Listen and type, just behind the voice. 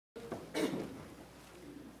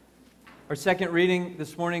Our second reading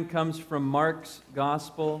this morning comes from Mark's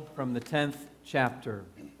Gospel from the 10th chapter.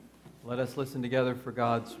 Let us listen together for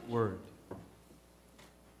God's Word.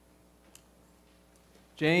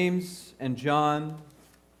 James and John,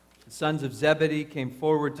 the sons of Zebedee, came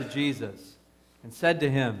forward to Jesus and said to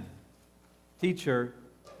him, "Teacher,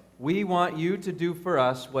 we want you to do for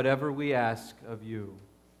us whatever we ask of you."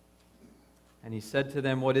 And he said to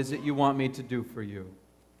them, "What is it you want me to do for you?"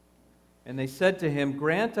 And they said to him,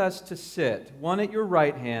 "Grant us to sit, one at your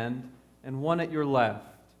right hand and one at your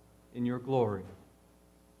left, in your glory."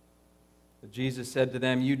 But Jesus said to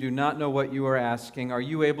them, "You do not know what you are asking. Are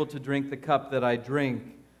you able to drink the cup that I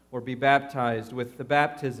drink, or be baptized with the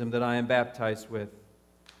baptism that I am baptized with?"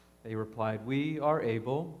 They replied, "We are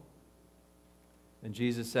able." And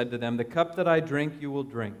Jesus said to them, "The cup that I drink you will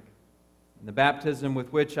drink, and the baptism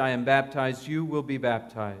with which I am baptized you will be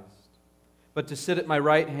baptized. But to sit at my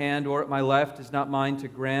right hand or at my left is not mine to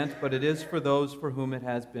grant, but it is for those for whom it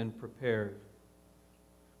has been prepared."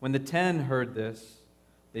 When the 10 heard this,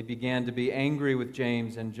 they began to be angry with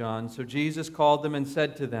James and John. So Jesus called them and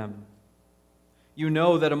said to them, "You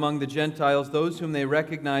know that among the Gentiles, those whom they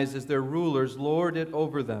recognize as their rulers lord it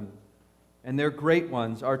over them, and their great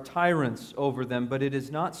ones are tyrants over them, but it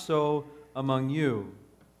is not so among you.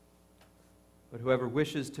 But whoever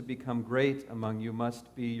wishes to become great among you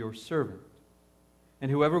must be your servant. And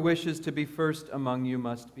whoever wishes to be first among you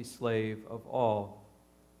must be slave of all.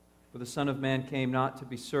 For the Son of Man came not to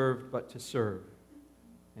be served, but to serve,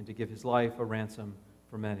 and to give his life a ransom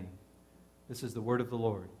for many." This is the word of the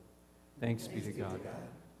Lord. Thanks be to God.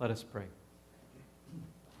 Let us pray.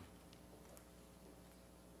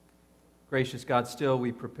 Gracious God, still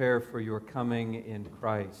we prepare for your coming in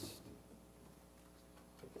Christ.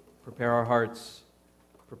 Prepare our hearts,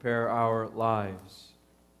 prepare our lives,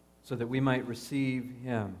 so that we might receive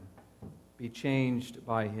him, be changed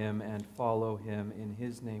by him, and follow him. In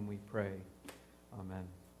his name we pray. Amen.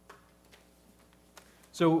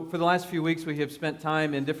 So for the last few weeks we have spent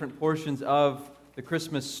time in different portions of the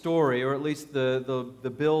Christmas story, or at least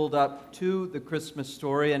the build up to the Christmas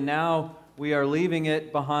story, and now we are leaving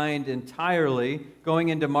it behind entirely, going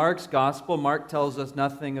into Mark's Gospel. Mark tells us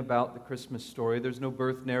nothing about the Christmas story. There's no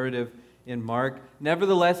birth narrative in Mark.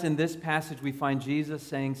 Nevertheless, in this passage, we find Jesus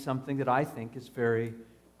saying something that I think is very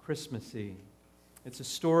Christmassy. It's a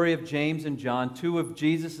story of James and John, two of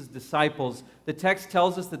Jesus' disciples. The text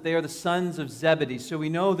tells us that they are the sons of Zebedee, so we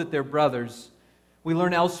know that they're brothers. We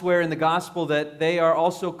learn elsewhere in the Gospel that they are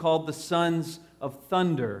also called the sons of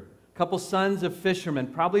thunder. A couple sons of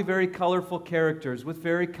fishermen, probably very colorful characters with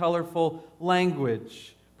very colorful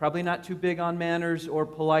language. Probably not too big on manners or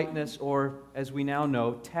politeness or, as we now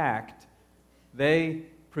know, tact. They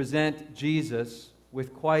present Jesus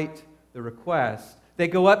with quite the request. They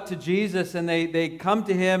go up to Jesus and they come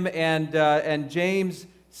to him, and James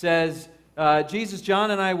says, "Jesus, John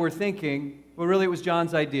and I were thinking," well, really it was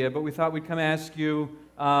John's idea, but we thought we'd come ask you,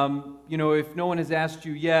 if no one has asked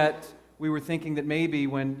you yet, we were thinking that maybe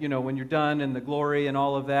when you're done and the glory and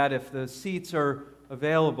all of that, if the seats are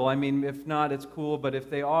available, I mean, if not, it's cool, but if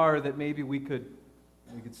they are, that maybe we could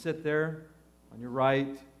sit there on your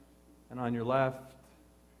right and on your left.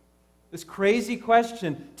 This crazy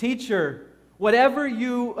question, "Teacher, whatever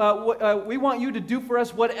we want you to do for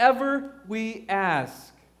us, whatever we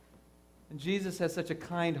ask." And Jesus has such a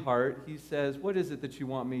kind heart. He says, "What is it that you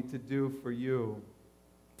want me to do for you?"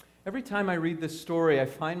 Every time I read this story, I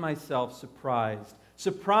find myself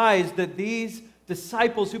surprised that these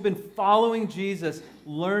disciples who've been following Jesus,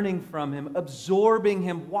 learning from him, absorbing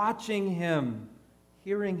him, watching him,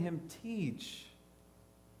 hearing him teach,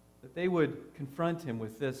 that they would confront him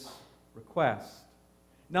with this request.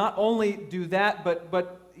 Not only do that,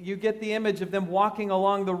 but you get the image of them walking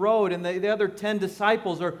along the road, and the other 10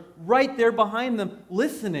 disciples are right there behind them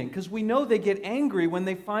listening, because we know they get angry when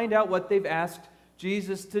they find out what they've asked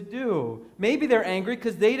Jesus to do. Maybe they're angry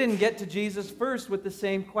because they didn't get to Jesus first with the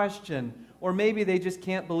same question, or maybe they just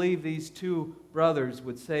can't believe these two brothers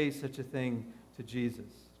would say such a thing to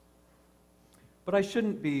Jesus. But I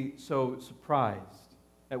shouldn't be so surprised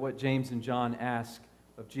at what James and John ask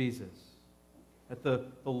of Jesus, at the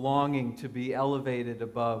longing to be elevated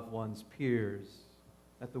above one's peers,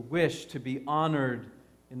 at the wish to be honored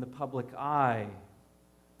in the public eye,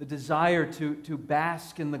 the desire to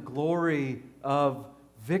bask in the glory of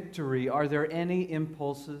victory. Are there any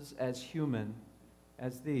impulses as human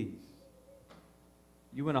as these?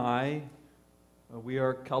 You and I, we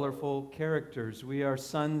are colorful characters. We are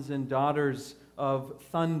sons and daughters of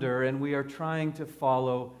thunder, and we are trying to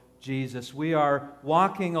follow Jesus. We are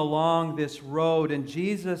walking along this road, and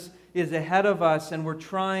Jesus is ahead of us, and we're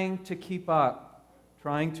trying to keep up,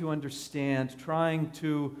 trying to understand, trying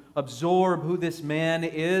to absorb who this man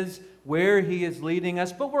is, where he is leading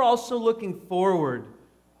us, but we're also looking forward.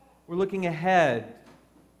 We're looking ahead.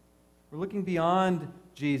 We're looking beyond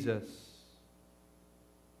Jesus.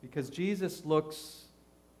 Because Jesus looks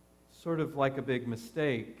sort of like a big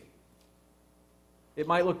mistake. It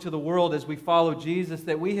might look to the world as we follow Jesus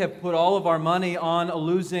that we have put all of our money on a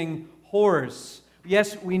losing horse.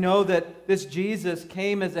 Yes, we know that this Jesus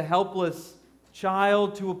came as a helpless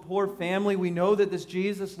child to a poor family. We know that this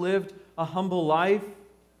Jesus lived a humble life.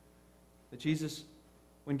 That Jesus,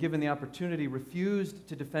 when given the opportunity, refused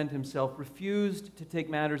to defend himself, refused to take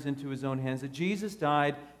matters into his own hands. That Jesus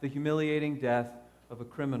died the humiliating death of a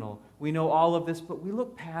criminal. We know all of this, but we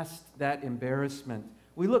look past that embarrassment.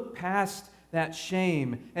 We look past that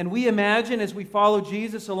shame. And we imagine, as we follow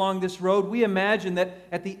Jesus along this road, we imagine that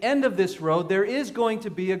at the end of this road, there is going to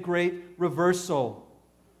be a great reversal,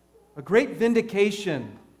 a great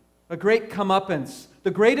vindication, a great comeuppance,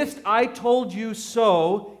 the greatest I told you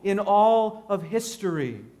so in all of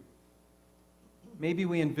history. Maybe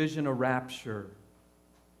we envision a rapture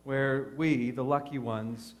where we, the lucky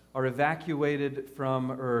ones, are evacuated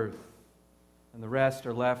from earth, and the rest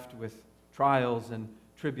are left with trials and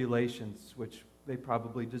tribulations, which they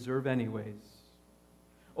probably deserve anyways.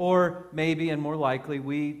 Or maybe, and more likely,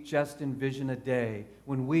 we just envision a day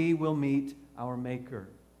when we will meet our Maker,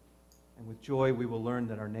 and with joy we will learn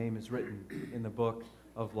that our name is written in the book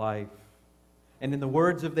of life. And in the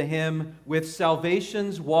words of the hymn, with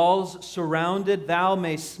salvation's walls surrounded, thou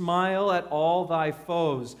mayst smile at all thy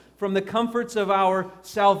foes. From the comforts of our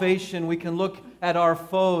salvation, we can look at our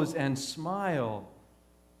foes and smile,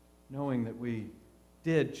 knowing that we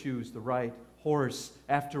did choose the right horse.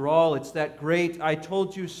 After all, it's that great I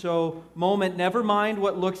told you so moment. Never mind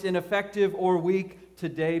what looks ineffective or weak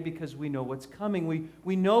today, because we know what's coming.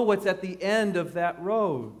 We know what's at the end of that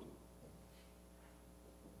road.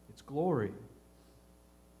 It's glory.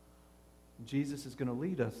 And Jesus is going to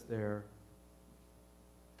lead us there,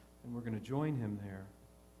 and we're going to join him there.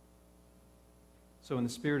 So in the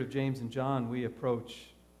spirit of James and John, we approach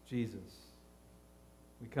Jesus.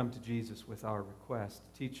 We come to Jesus with our request.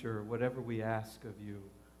 Teacher, whatever we ask of you,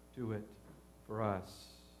 do it for us.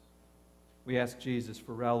 We ask Jesus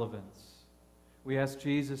for relevance. We ask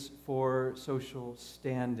Jesus for social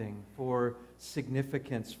standing, for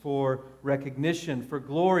significance, for recognition, for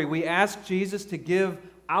glory. We ask Jesus to give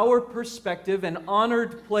our perspective an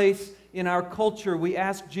honored place in our culture. We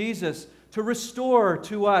ask Jesus to restore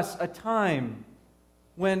to us a time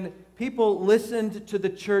when people listened to the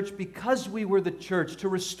church because we were the church, to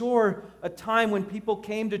restore a time when people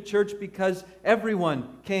came to church because everyone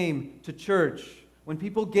came to church, when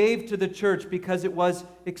people gave to the church because it was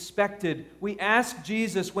expected. We ask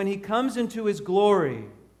Jesus, when he comes into his glory,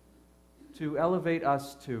 to elevate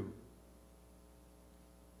us too,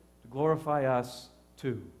 to glorify us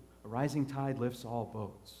too. A rising tide lifts all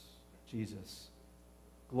boats. Jesus,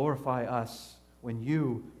 glorify us when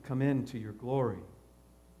you come into your glory.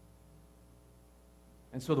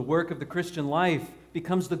 And so the work of the Christian life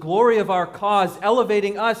becomes the glory of our cause,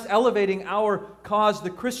 elevating us, elevating our cause, the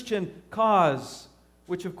Christian cause,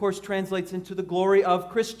 which of course translates into the glory of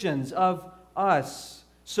Christians, of us.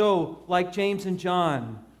 So, like James and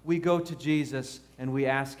John, we go to Jesus and we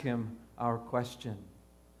ask him our question.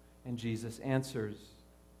 And Jesus answers,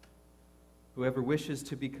 whoever wishes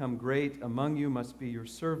to become great among you must be your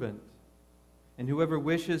servant, and whoever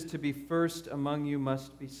wishes to be first among you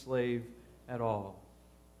must be slave at all.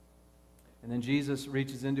 And then Jesus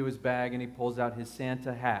reaches into his bag and he pulls out his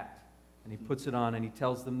Santa hat and he puts it on and he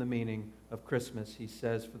tells them the meaning of Christmas. He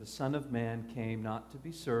says, for the Son of Man came not to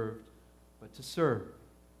be served, but to serve,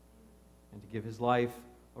 and to give his life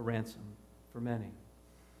a ransom for many.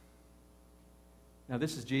 Now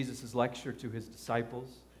this is Jesus' lecture to his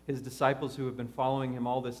disciples who have been following him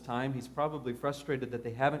all this time. He's probably frustrated that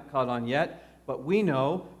they haven't caught on yet, but we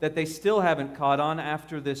know that they still haven't caught on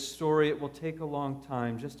after this story. It will take a long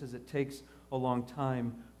time, just as it takes a long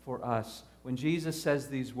time for us. When Jesus says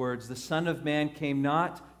these words, the Son of Man came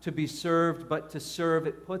not to be served, but to serve,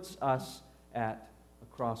 it puts us at a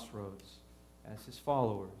crossroads as his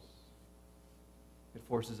followers. It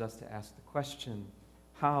forces us to ask the question,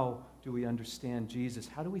 how do we understand Jesus?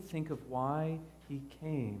 How do we think of why he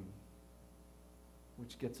came?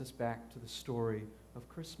 Which gets us back to the story of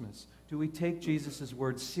Christmas. Do we take Jesus'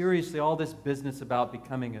 words seriously, all this business about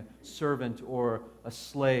becoming a servant or a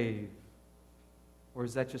slave? Or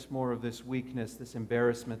is that just more of this weakness, this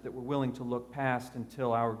embarrassment that we're willing to look past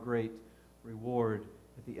until our great reward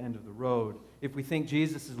at the end of the road? If we think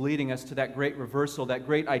Jesus is leading us to that great reversal, that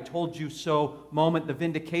great I told you so moment, the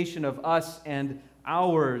vindication of us and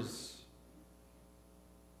hours.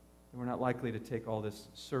 And we're not likely to take all this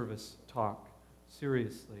service talk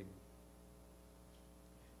seriously.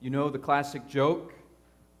 You know the classic joke,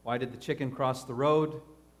 why did the chicken cross the road?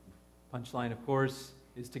 Punchline, of course,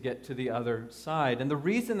 is to get to the other side. And the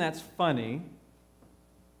reason that's funny,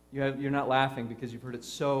 you're not laughing because you've heard it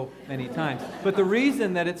so many times, but the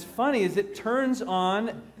reason that it's funny is it turns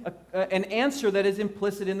on an answer that is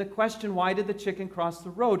implicit in the question, why did the chicken cross the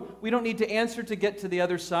road? We don't need to answer to get to the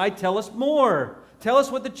other side. Tell us more. Tell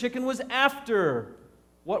us what the chicken was after.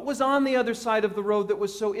 What was on the other side of the road that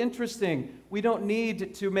was so interesting? We don't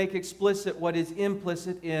need to make explicit what is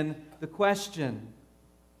implicit in the question.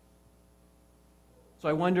 So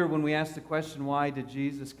I wonder when we ask the question, why did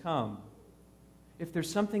Jesus come? If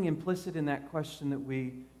there's something implicit in that question that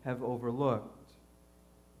we have overlooked.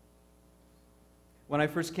 When I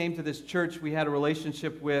first came to this church, we had a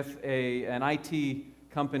relationship with an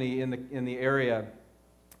IT company in the area.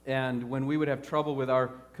 And when we would have trouble with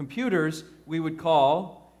our computers, we would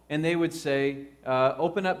call, and they would say,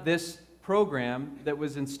 open up this program that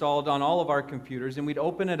was installed on all of our computers, and we'd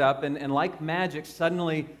open it up, and like magic,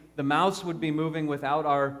 suddenly the mouse would be moving without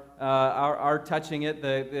our touching it.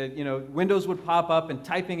 The windows would pop up, and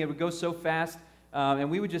typing it would go so fast, and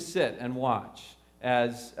we would just sit and watch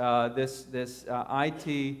as this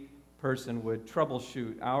IT person would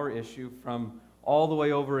troubleshoot our issue from all the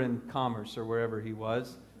way over in Commerce or wherever he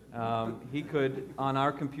was. He could, on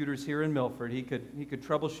our computers here in Milford, he could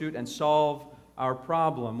troubleshoot and solve our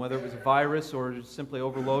problem, whether it was a virus or simply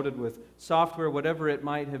overloaded with software, whatever it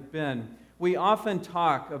might have been. We often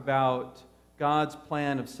talk about God's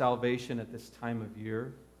plan of salvation at this time of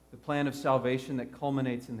year, the plan of salvation that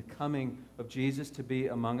culminates in the coming of Jesus to be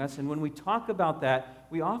among us. And when we talk about that,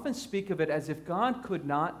 we often speak of it as if God could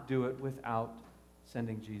not do it without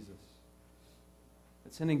sending Jesus.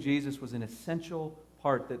 That sending Jesus was an essential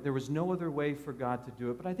part, that there was no other way for God to do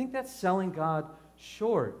it. But I think that's selling God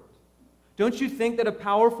short. Don't you think that a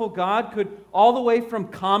powerful God could, all the way from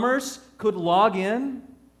Commerce, could log in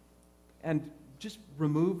and just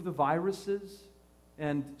remove the viruses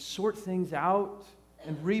and sort things out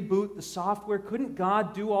and reboot the software? Couldn't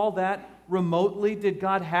God do all that remotely? Did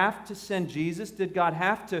God have to send Jesus? Did God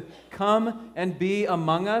have to come and be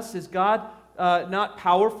among us? Is God not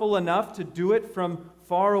powerful enough to do it from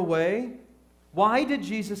far away? Why did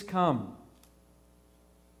Jesus come?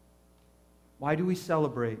 Why do we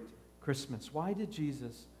celebrate Christmas? Why did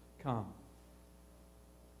Jesus come?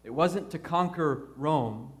 It wasn't to conquer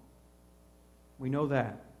Rome. We know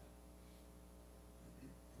that.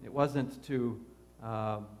 It wasn't to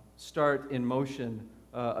start in motion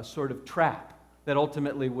a sort of trap that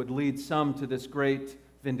ultimately would lead some to this great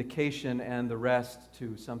vindication and the rest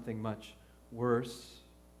to something much worse.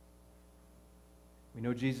 We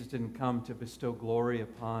know Jesus didn't come to bestow glory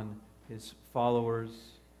upon his followers.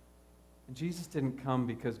 And Jesus didn't come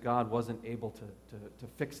because God wasn't able to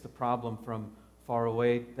fix the problem from far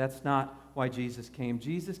away. That's not why Jesus came.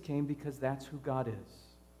 Jesus came because that's who God is.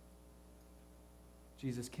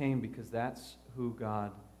 Jesus came because that's who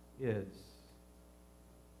God is.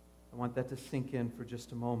 I want that to sink in for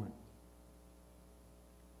just a moment.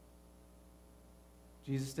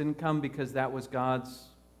 Jesus didn't come because that was God's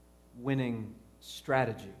winning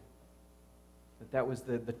strategy. That was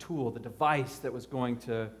the tool, the device that was going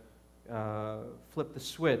to flip the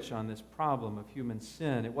switch on this problem of human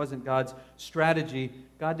sin. It wasn't God's strategy.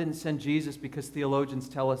 God didn't send Jesus because theologians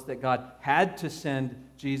tell us that God had to send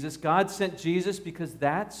Jesus. God sent Jesus because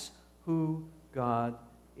that's who God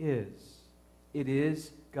is. It is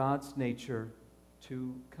God's nature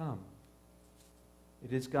to come.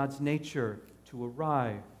 It is God's nature to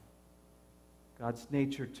arrive. God's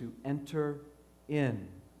nature to enter in.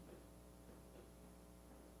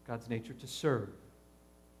 God's nature to serve,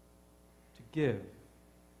 to give.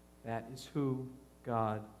 That is who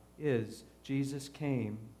God is. Jesus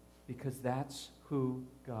came because that's who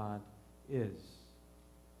God is.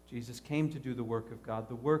 Jesus came to do the work of God,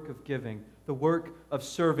 the work of giving, the work of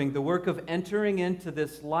serving, the work of entering into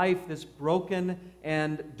this life, this broken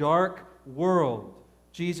and dark world.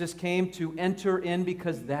 Jesus came to enter in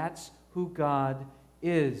because that's who God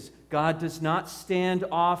is. God does not stand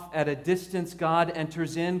off at a distance. God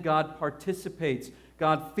enters in. God participates.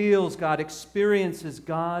 God feels. God experiences.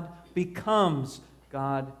 God becomes.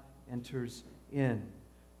 God enters in.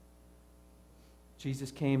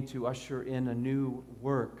 Jesus came to usher in a new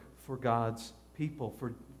work for God's people,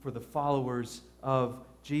 for the followers of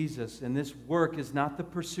Jesus. And this work is not the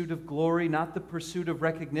pursuit of glory, not the pursuit of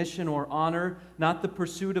recognition or honor, not the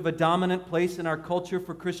pursuit of a dominant place in our culture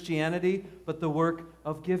for Christianity, but the work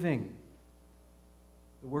of giving,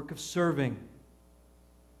 the work of serving,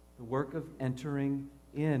 the work of entering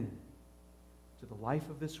in to the life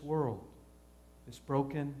of this world, this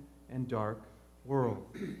broken and dark world.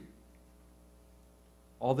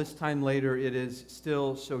 All this time later, it is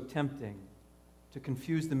still so tempting to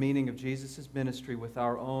confuse the meaning of Jesus' ministry with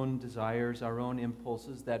our own desires, our own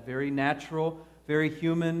impulses, that very natural, very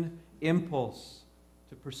human impulse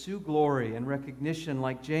to pursue glory and recognition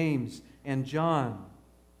like James and John,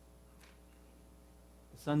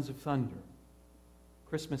 the sons of thunder.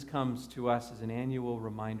 Christmas comes to us as an annual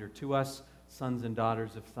reminder, to us sons and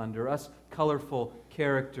daughters of thunder, us colorful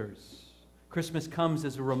characters. Christmas comes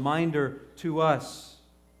as a reminder to us,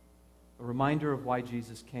 a reminder of why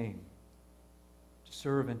Jesus came, to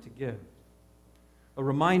serve and to give. A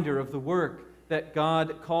reminder of the work that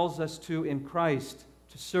God calls us to in Christ,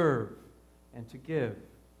 to serve and to give.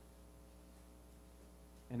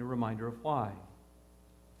 And a reminder of why,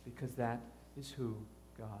 because that is who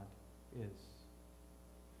God is.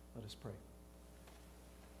 Let us pray.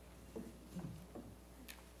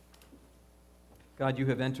 God, you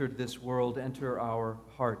have entered this world. Enter our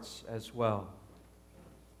hearts as well.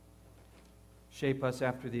 Shape us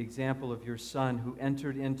after the example of your Son, who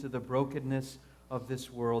entered into the brokenness of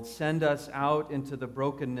this world. Send us out into the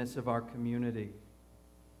brokenness of our community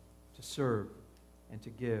to serve and to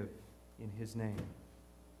give in his name.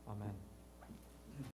 Amen.